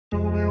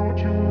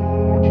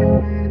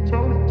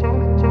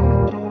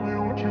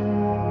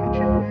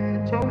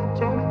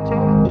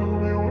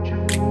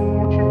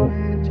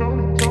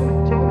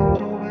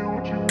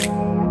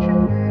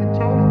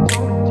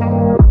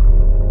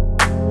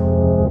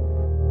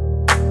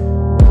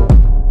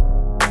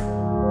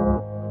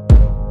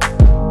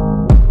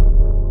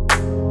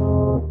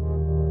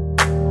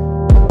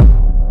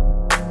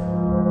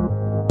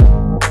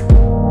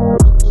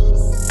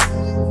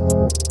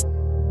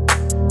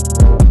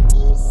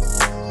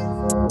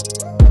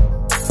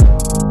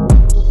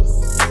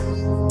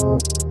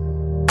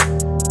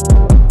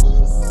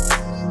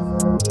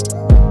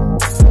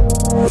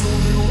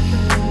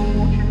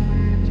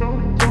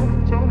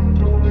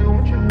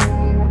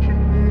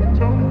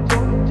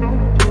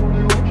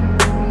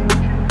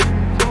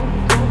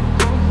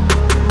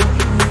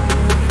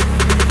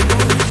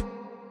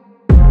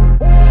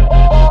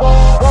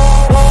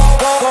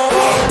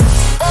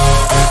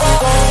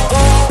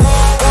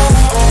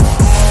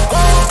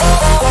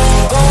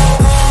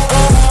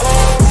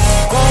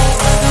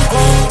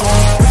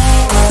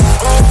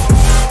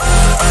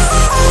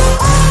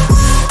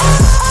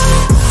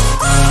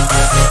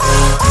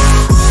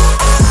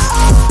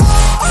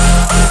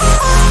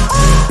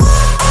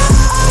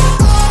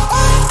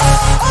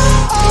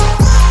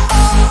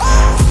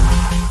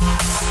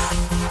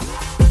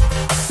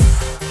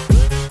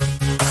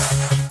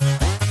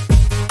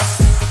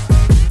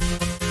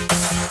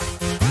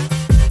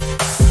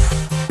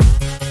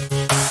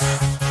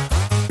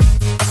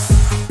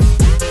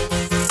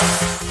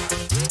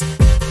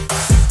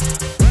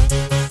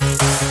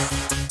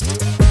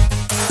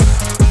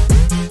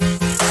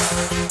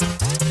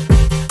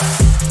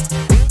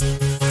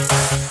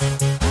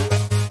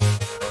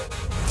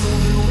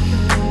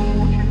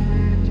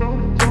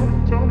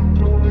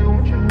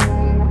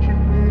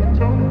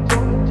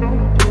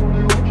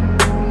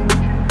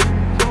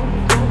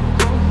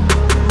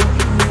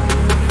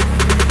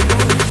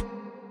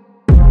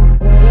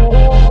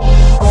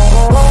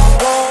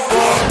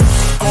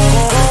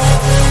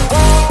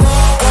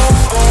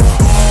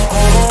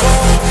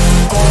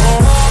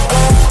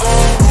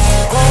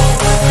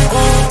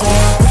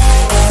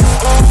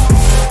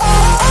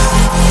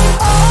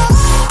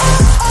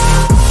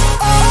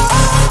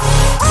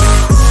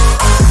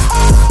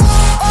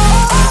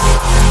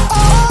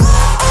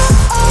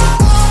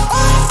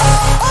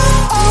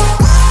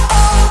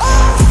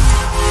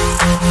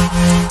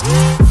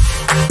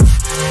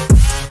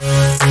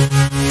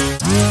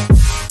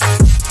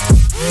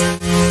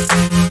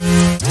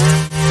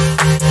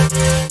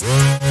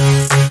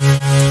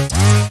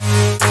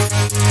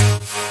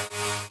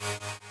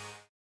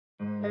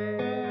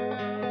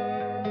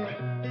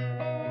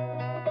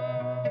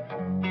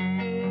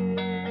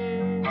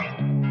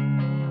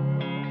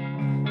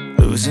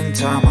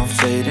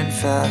fading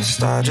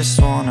fast. I just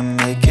wanna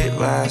make it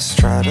last.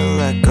 Try to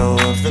let go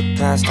of the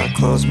past. I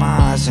close my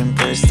eyes,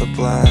 embrace the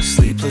blast.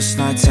 Sleepless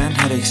nights and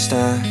headache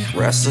stack.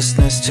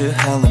 Restlessness to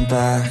hell and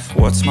back.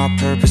 What's my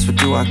purpose? What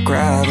do I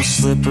grab? A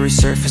slippery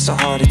surface, a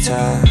heart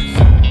attack.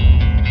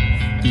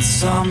 And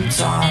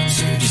sometimes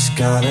you just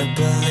gotta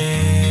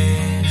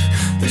believe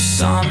there's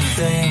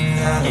something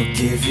that'll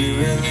give you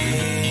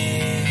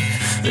relief.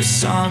 There's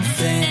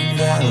something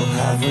that'll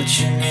have what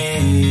you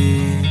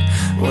need,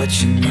 what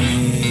you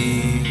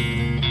need.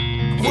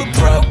 We're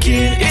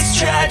broken, it's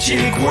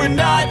tragic, we're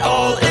not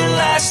all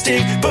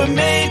elastic, but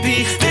maybe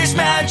there's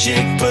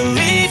magic.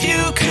 Believe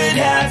you could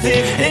have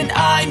it. And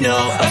I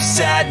know of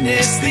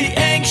sadness, the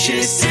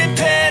anxious and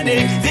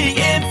panic, the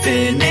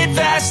infinite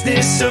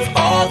vastness of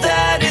all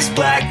that is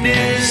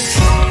blackness.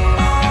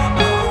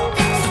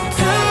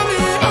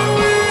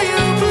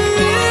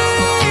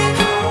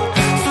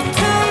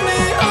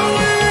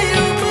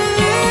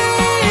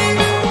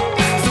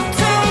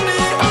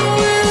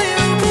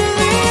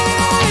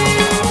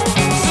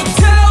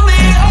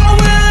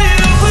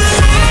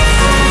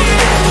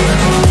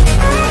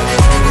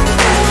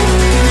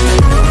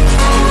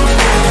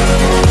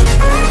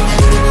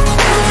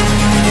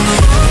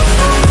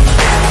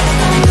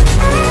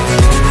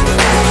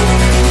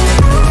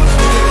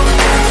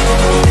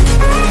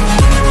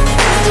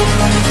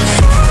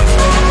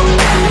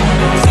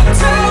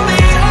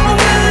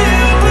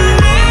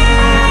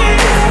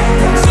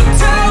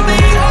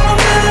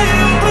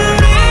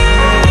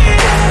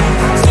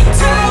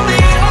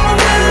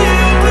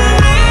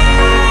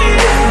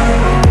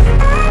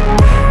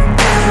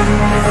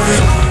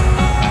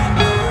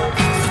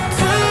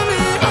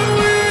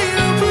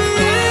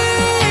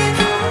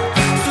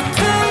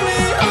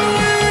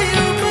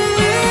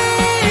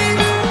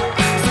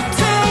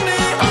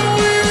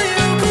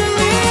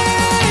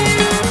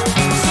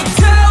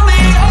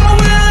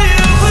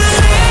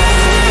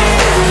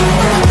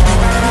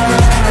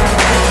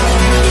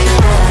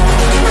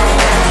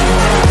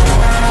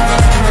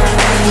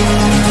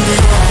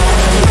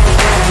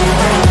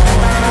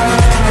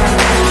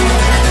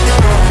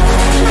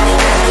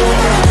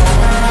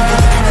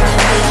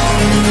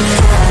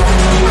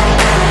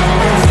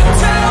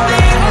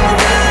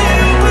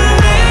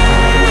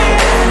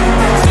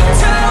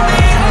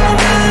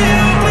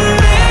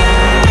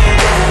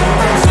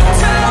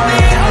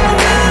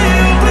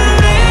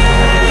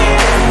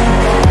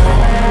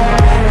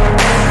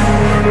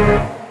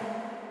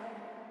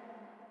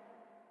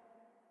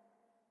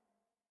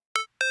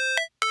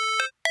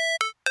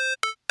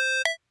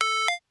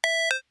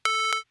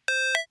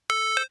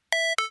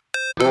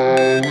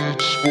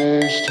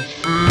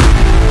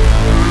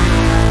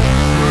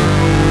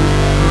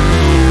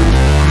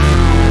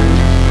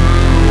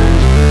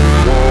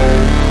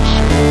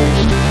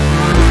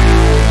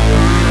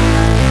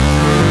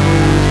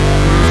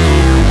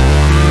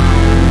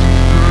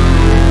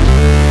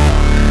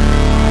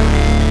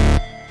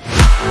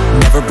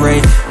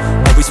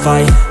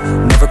 Fight,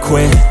 never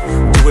quit,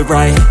 do it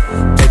right,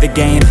 play the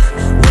game,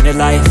 win it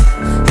life,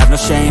 have no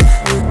shame,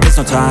 there's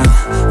no time,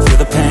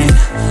 feel the pain,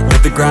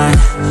 live the grind,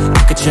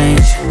 I could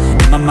change,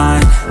 in my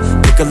mind,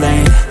 pick a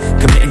lane,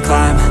 commit and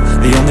climb,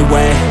 the only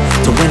way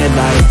to win it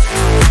life.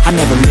 I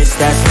never miss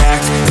that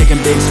fact,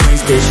 taking big swings,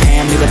 bitch,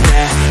 hand me the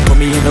bat,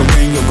 put me in the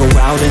ring, you'll go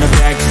out in a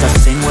bag, cause I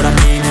sing what I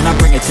mean and I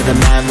bring it to the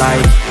mad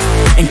light.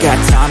 Ain't got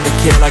time to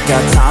kill, I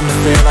got time to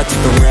feel, I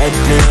took the red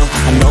pill,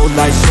 I know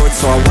life's short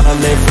so I wanna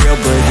live real,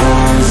 but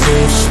how's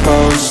it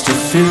supposed to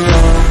feel?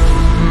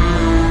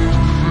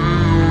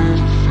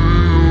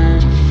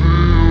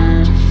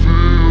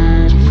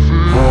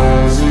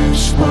 How's it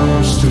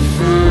supposed to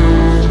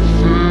feel?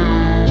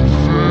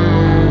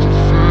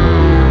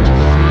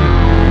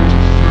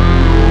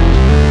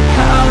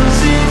 How's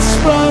it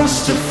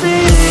supposed to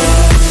feel?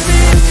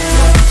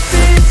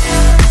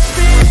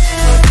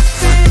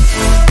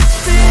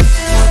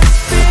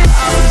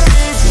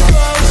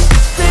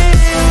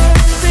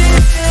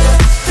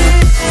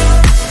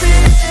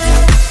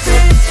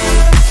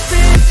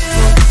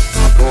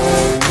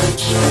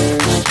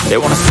 They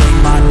wanna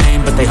sing my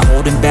name, but they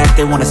holding back.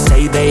 They wanna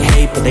say they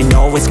hate, but they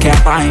know it's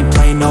cap. I ain't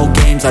play no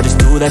games, I just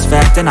do that's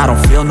fact. And I don't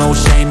feel no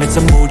shame, it's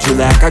a mood you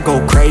lack. I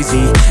go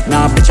crazy,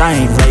 nah bitch I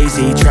ain't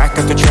lazy. Track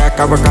after track,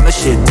 I work on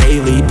this shit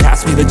daily.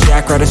 Pass me the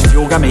jack, right as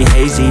fuel, got me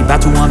hazy.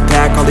 About to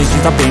unpack all these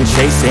things I've been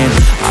chasing.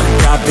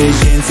 I've got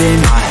visions in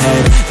my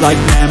head, like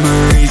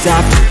memories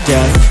after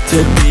death.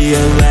 To be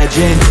a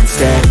legend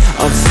instead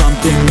of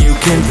something you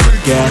can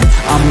forget.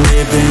 I'm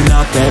living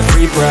up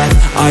every breath,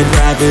 I'd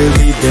rather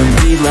lead than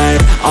be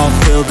led. I'll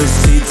fill the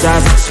seeds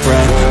as I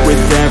spread, with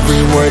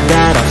every word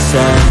that I've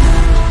said.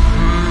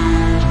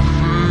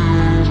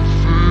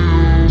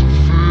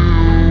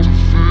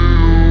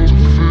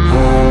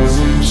 How's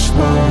it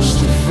supposed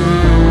to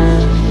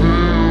feel?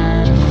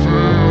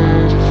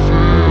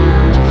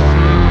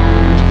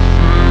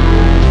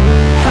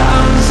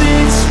 How's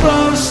it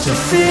supposed to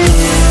feel?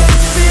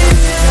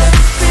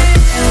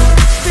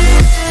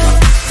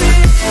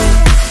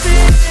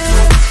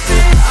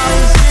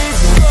 How's it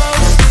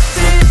supposed to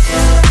feel?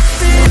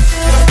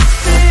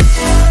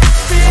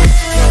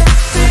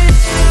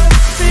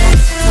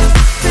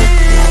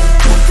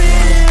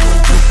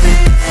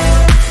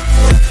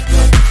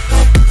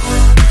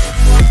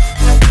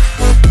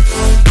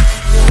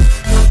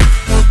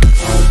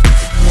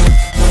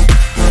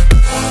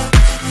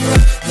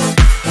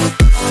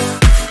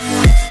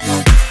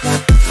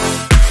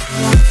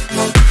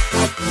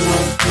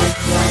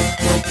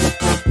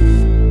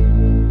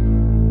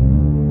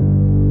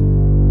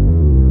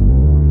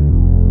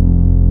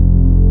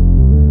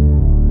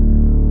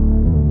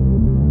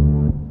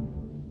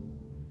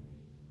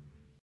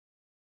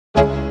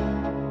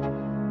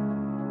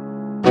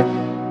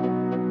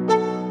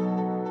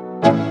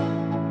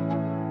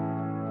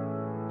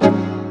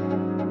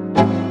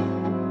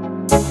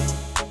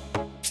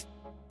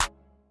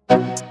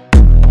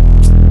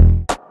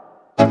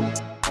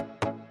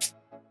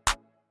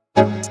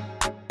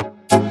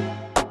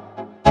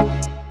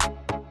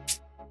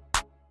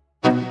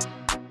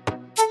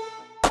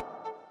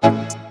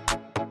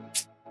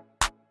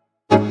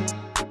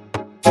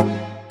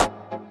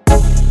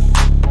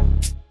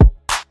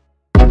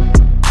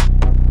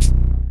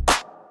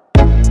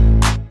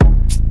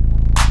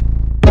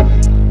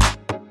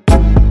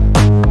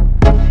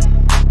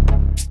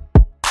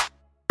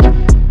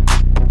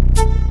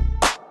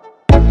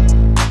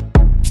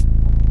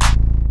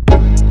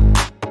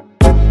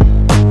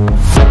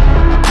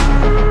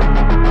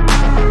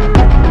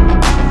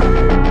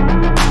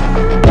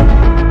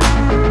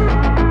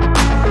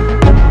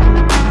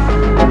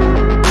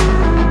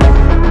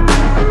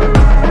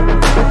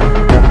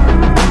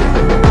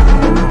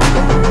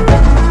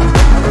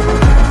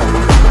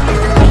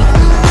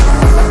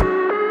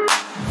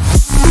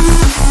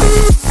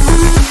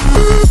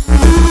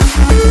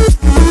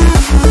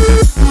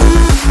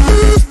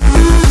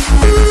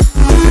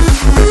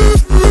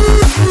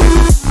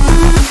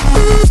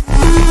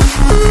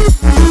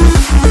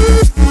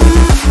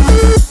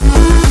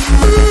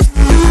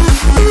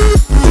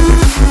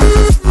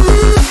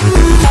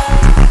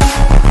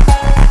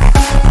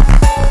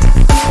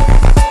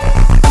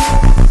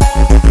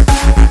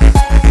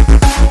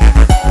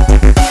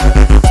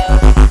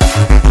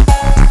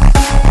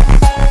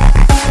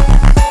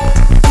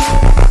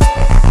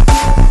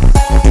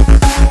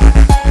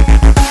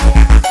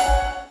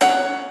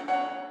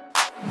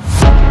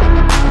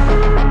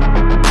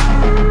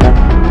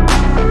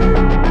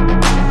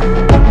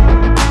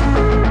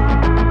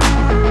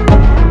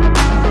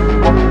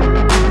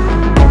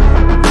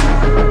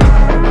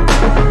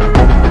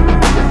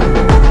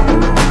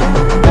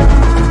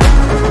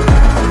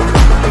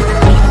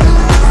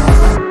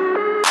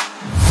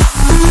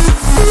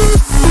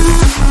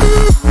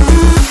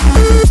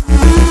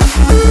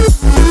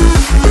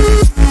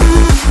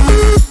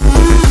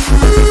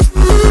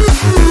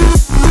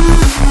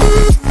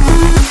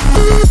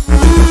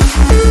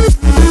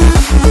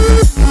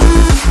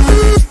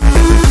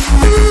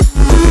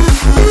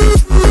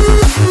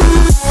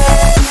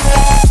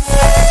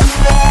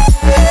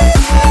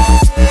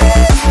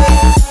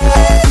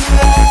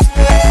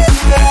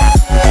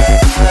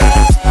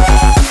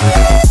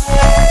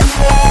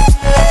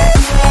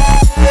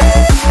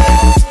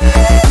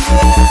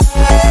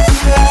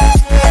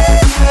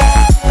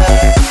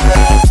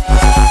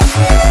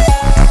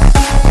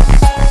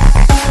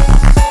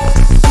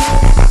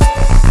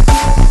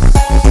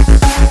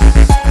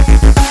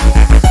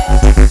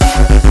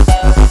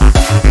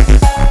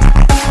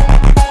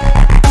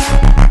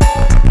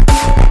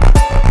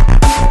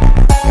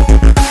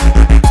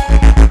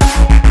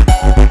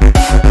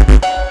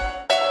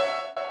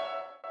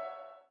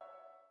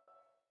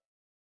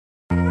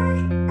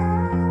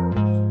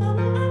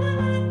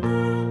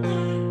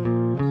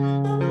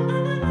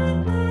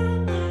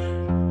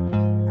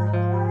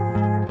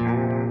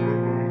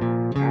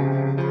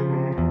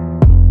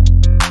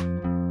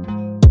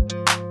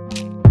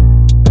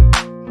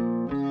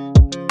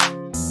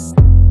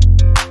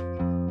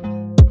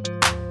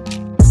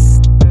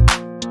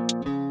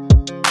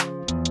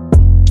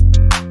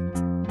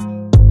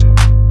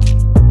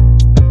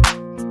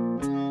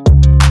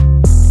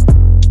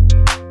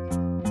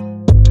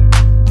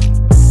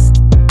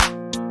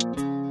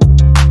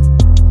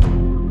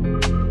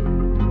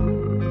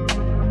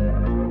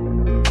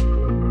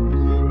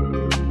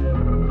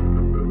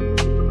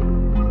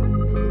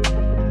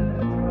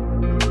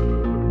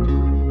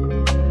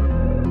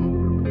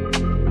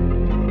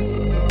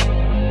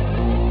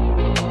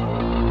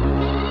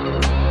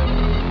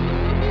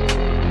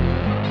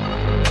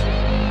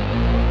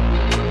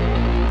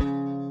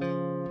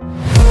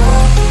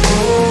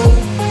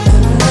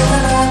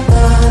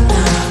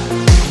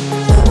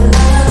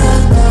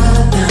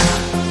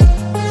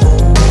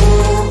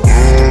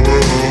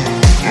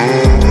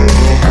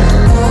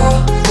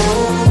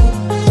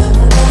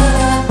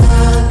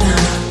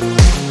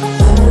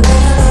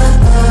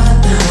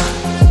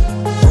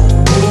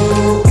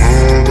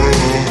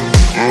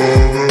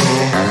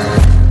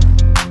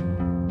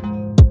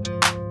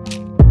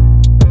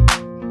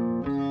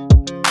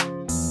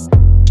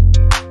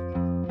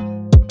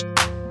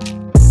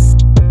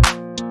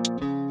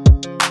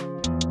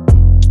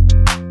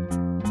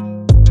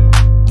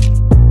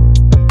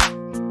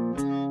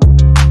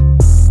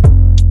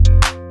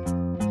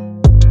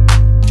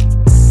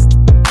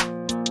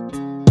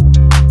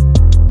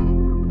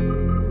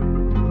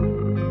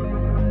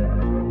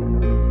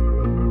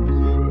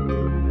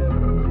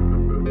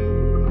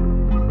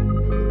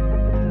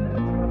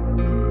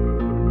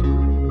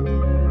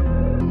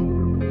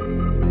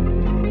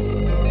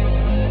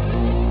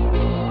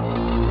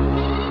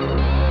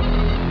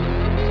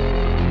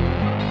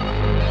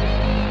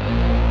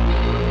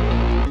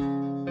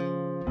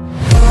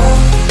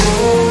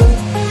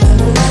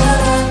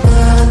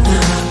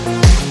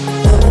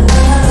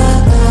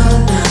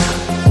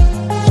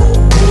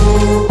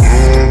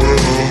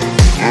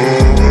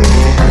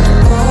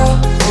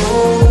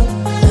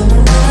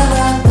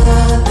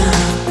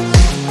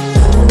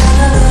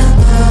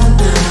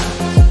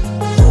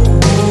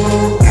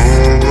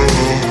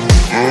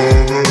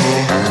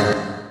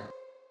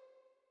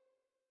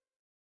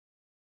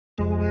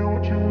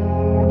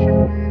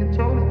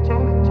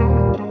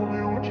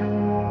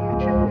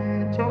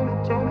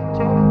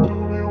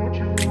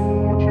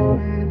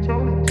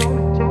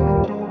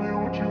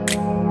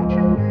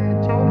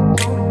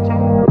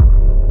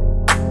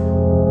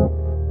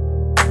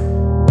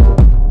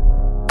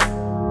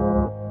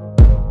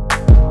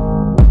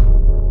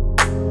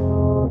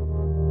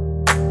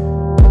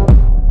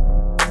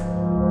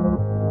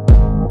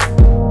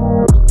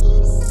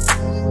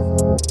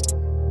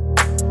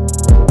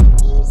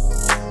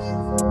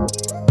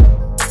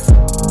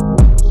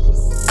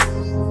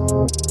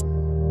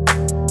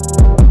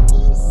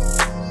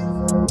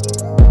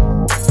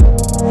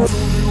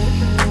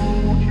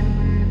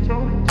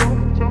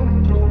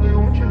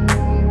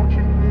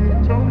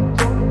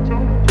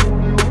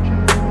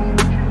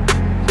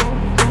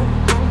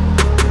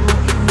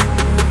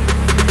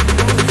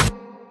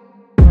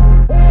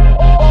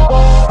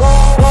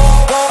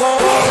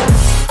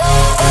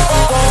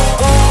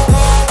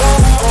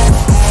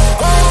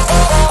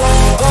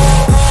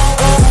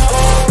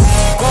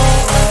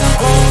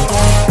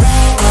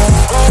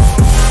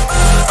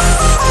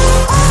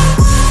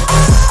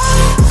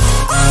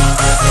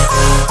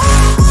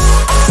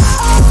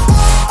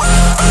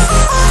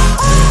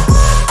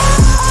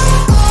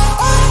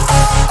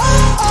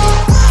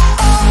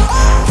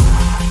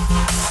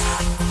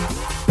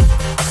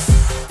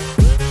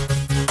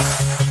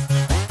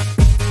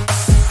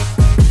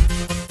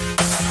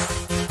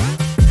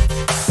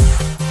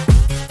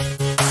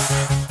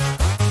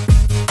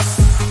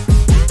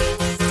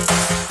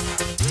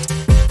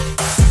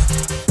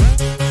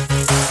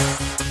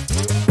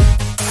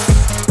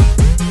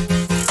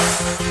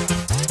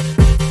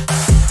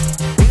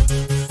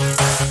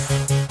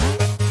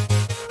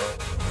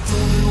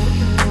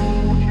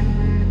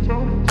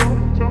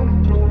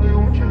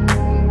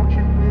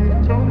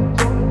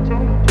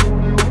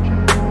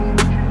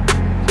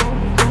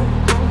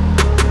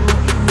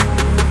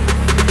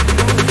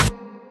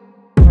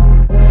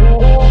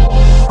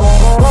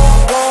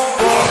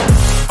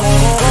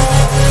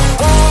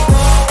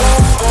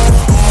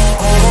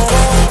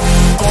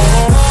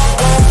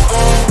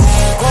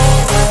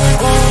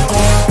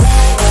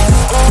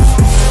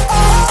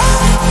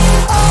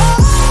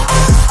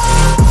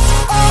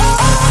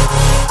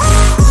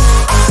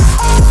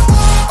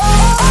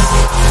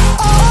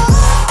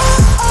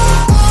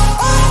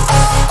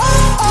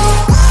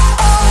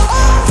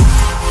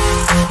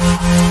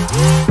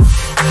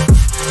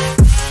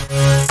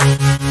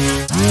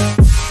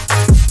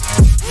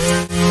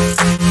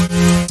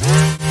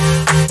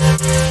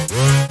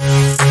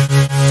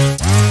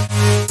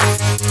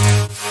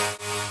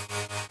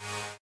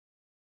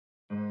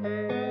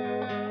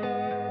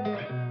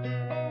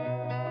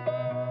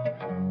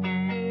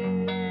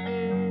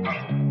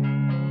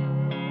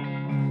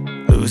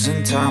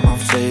 Losing time, I'm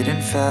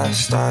fading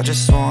fast. I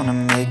just wanna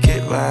make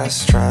it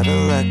last. Try to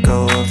let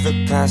go of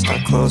the past. I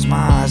close my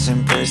eyes,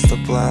 embrace the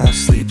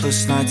blast.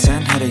 Sleepless nights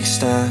and headache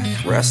stack.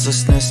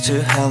 Restlessness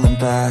to hell and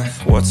back.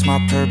 What's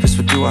my purpose?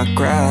 What do I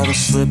grab? A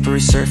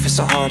slippery surface,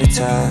 a heart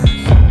attack.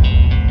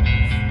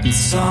 And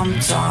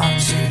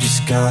sometimes you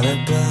just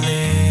gotta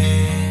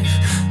believe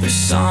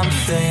there's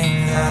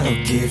something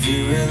that'll give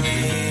you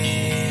relief.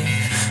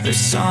 There's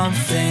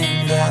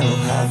something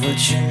that'll have what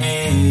you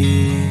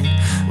need,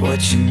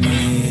 what you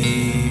need.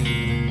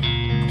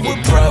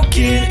 We're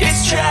broken,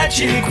 it's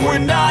tragic, we're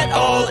not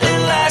all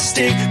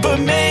elastic, but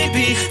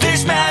maybe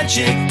there's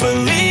magic